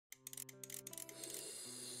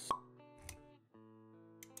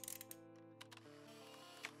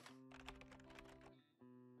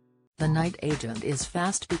The Night Agent is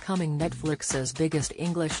fast becoming Netflix's biggest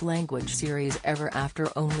English-language series ever after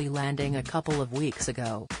only landing a couple of weeks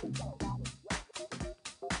ago.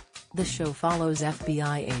 The show follows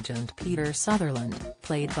FBI agent Peter Sutherland,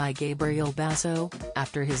 played by Gabriel Basso,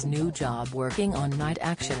 after his new job working on night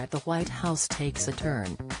action at the White House takes a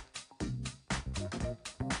turn.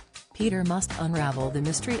 Peter must unravel the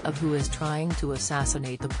mystery of who is trying to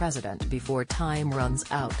assassinate the president before time runs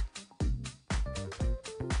out.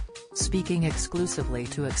 Speaking exclusively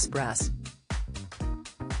to Express.co.uk,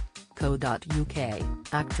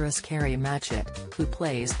 actress Carrie Matchett, who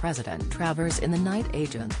plays President Travers in The Night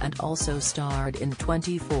Agent and also starred in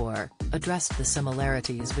 24, addressed the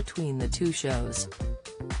similarities between the two shows.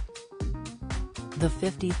 The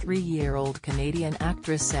 53-year-old Canadian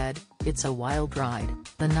actress said, "It's a wild ride."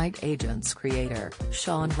 The Night Agent's creator,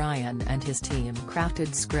 Sean Ryan, and his team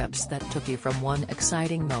crafted scripts that took you from one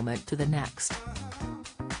exciting moment to the next.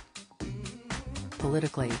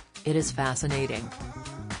 Politically, it is fascinating.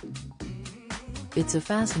 It's a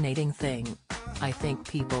fascinating thing. I think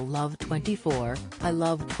people love 24, I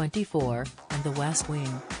love 24, and The West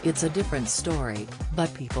Wing. It's a different story,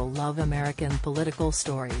 but people love American political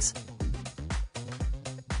stories.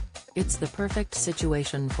 It's the perfect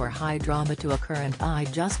situation for high drama to occur, and I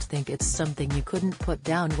just think it's something you couldn't put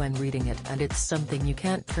down when reading it, and it's something you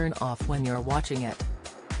can't turn off when you're watching it.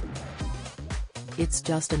 It's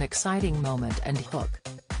just an exciting moment and hook.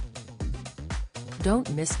 Don't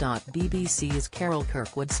miss. BBC's Carol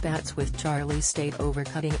Kirkwood spats with Charlie State over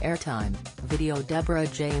cutting airtime. Video Deborah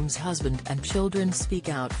James' husband and children speak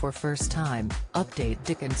out for first time. Update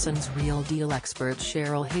Dickinson's Real Deal expert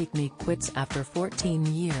Cheryl Hakney quits after 14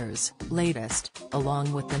 years. Latest,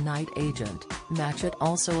 along with The Night Agent, Matchett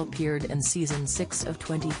also appeared in season 6 of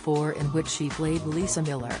 24, in which she played Lisa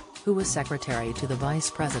Miller, who was secretary to the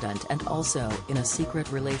vice president and also in a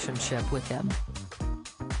secret relationship with him.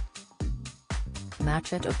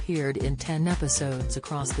 Matchett appeared in 10 episodes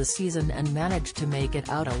across the season and managed to make it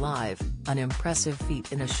out alive, an impressive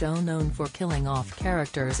feat in a show known for killing off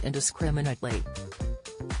characters indiscriminately.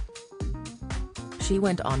 She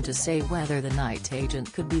went on to say whether The Night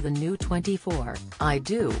Agent could be the new 24, "I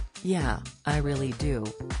do, yeah, I really do.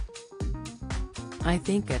 I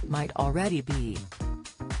think it might already be.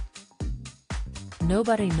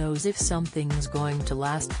 Nobody knows if something's going to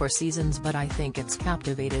last for seasons, but I think it's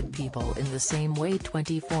captivated people in the same way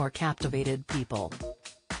 24 captivated people."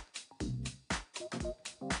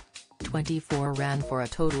 24 ran for a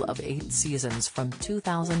total of 8 seasons from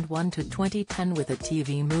 2001 to 2010, with a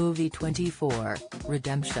TV movie 24,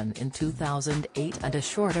 Redemption in 2008 and a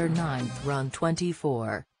shorter 9th run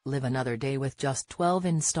 24, Live Another Day, with just 12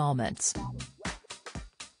 installments.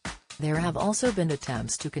 There have also been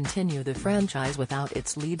attempts to continue the franchise without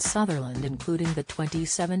its lead Sutherland, including the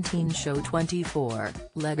 2017 show 24,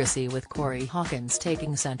 Legacy, with Corey Hawkins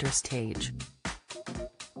taking center stage.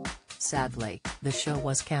 Sadly, the show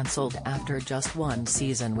was cancelled after just one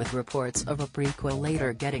season, with reports of a prequel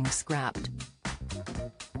later getting scrapped.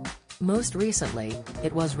 Most recently,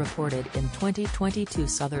 it was reported in 2022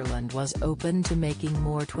 Sutherland was open to making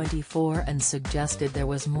more 24 and suggested there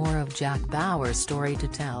was more of Jack Bauer's story to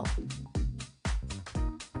tell.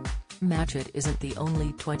 Matchett isn't the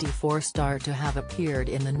only 24 star to have appeared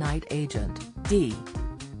in The Night Agent. D.B.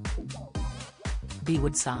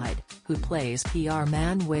 Woodside, who plays PR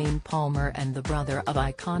man Wayne Palmer and the brother of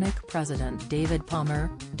iconic President David Palmer,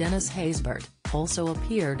 Dennis Haysbert, also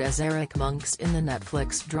appeared as Eric Monks in the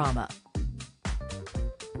Netflix drama.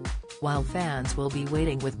 While fans will be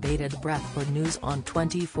waiting with bated breath for news on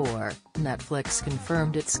 24, Netflix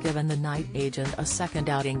confirmed it's given The Night Agent a second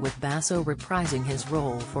outing, with Basso reprising his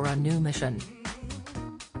role for a new mission.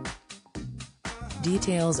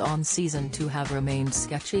 Details on Season 2 have remained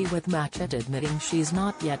sketchy, with Matchett admitting she's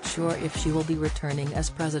not yet sure if she will be returning as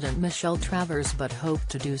President Michelle Travers, but hoped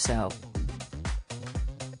to do so.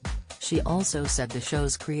 She also said the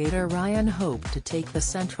show's creator Ryan hoped to take the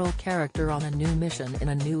central character on a new mission in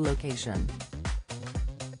a new location.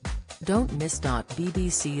 Don't miss.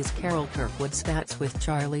 BBC's Carol Kirkwood spats with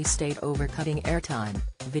Charlie State over cutting airtime.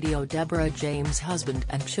 Video Deborah James' husband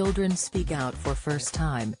and children speak out for first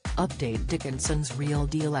time. Update Dickinson's Real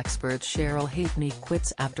Deal expert Cheryl Hakney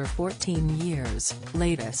quits after 14 years.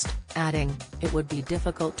 Latest, adding, "It would be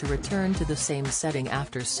difficult to return to the same setting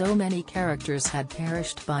after so many characters had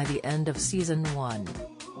perished by the end of season 1.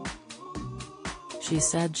 She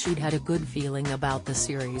said she'd had a good feeling about the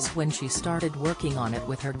series when she started working on it,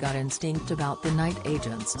 with her gut instinct about The Night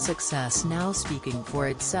Agent's success now speaking for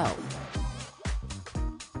itself.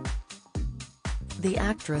 The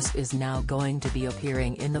actress is now going to be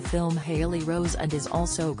appearing in the film Haley Rose and is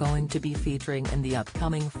also going to be featuring in the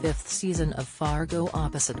upcoming 5th season of Fargo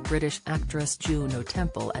opposite British actress Juno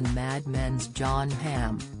Temple and Mad Men's Jon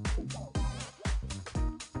Hamm.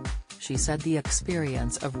 She said the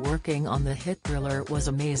experience of working on the hit thriller was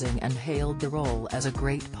amazing and hailed the role as a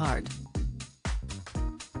great part.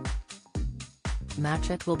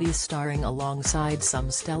 Matchett will be starring alongside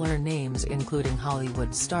some stellar names including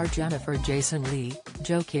Hollywood star Jennifer Jason Leigh,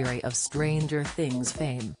 Joe Keery of Stranger Things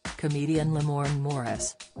fame, comedian Lamorne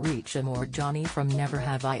Morris, Richa Johnny from Never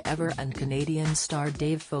Have I Ever and Canadian star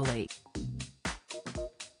Dave Foley.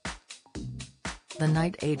 The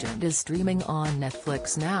Night Agent is streaming on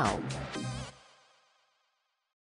Netflix now.